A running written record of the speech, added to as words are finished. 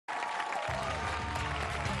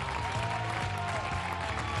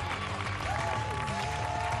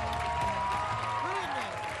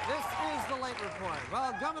Report.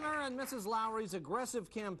 Well, Governor and Mrs. Lowry's aggressive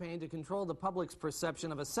campaign to control the public's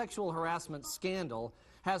perception of a sexual harassment scandal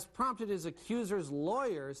has prompted his accuser's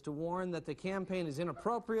lawyers to warn that the campaign is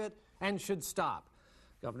inappropriate and should stop.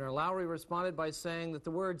 Governor Lowry responded by saying that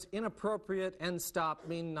the words inappropriate and stop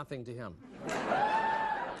mean nothing to him.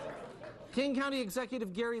 King County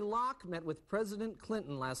Executive Gary Locke met with President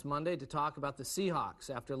Clinton last Monday to talk about the Seahawks.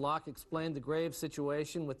 After Locke explained the grave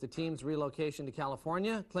situation with the team's relocation to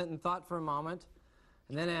California, Clinton thought for a moment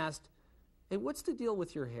and then asked, "Hey, what's the deal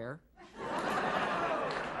with your hair?"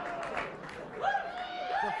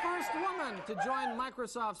 The first woman to join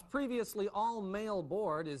Microsoft's previously all-male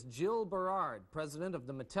board is Jilll Barad, president of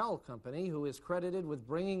the Mattel company, who is credited with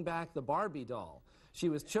bringing back the Barbie doll. She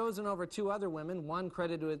was chosen over two other women, one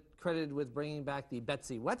credited with bringing back the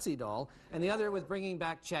Betsy Wetsy doll, and the other with bringing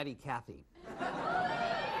back Chatty Cathy.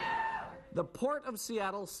 The Port of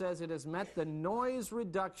Seattle says it has met the noise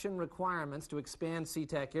reduction requirements to expand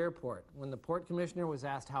SeaTac Airport. When the port commissioner was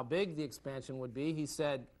asked how big the expansion would be, he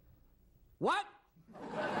said, "What?"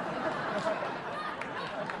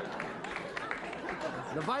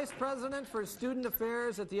 The Vice President for Student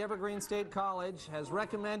Affairs at the Evergreen State College has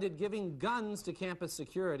recommended giving guns to campus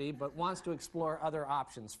security, but wants to explore other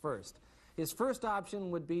options first. His first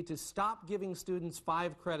option would be to stop giving students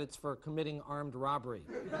 5 credits for committing armed robbery.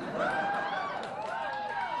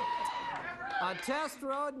 A test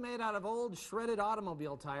road made out of old shredded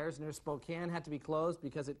automobile tires near Spokane had to be closed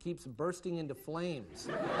because it keeps bursting into flames.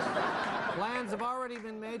 Plans have already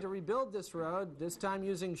been made to rebuild this road, this time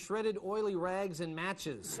using shredded oily rags and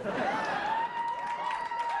matches.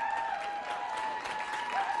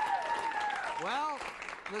 Well,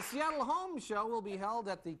 the Seattle Home Show will be held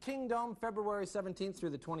at the Kingdome February 17th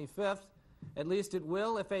through the 25th. At least it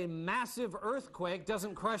will if a massive earthquake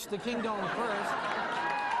doesn't crush the Kingdome first.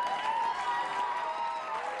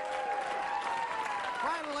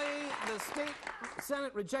 The state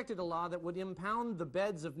Senate rejected a law that would impound the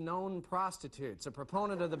beds of known prostitutes. A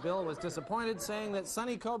proponent of the bill was disappointed, saying that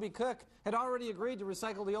Sonny Kobe Cook had already agreed to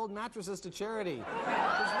recycle the old mattresses to charity.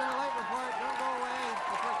 There's been a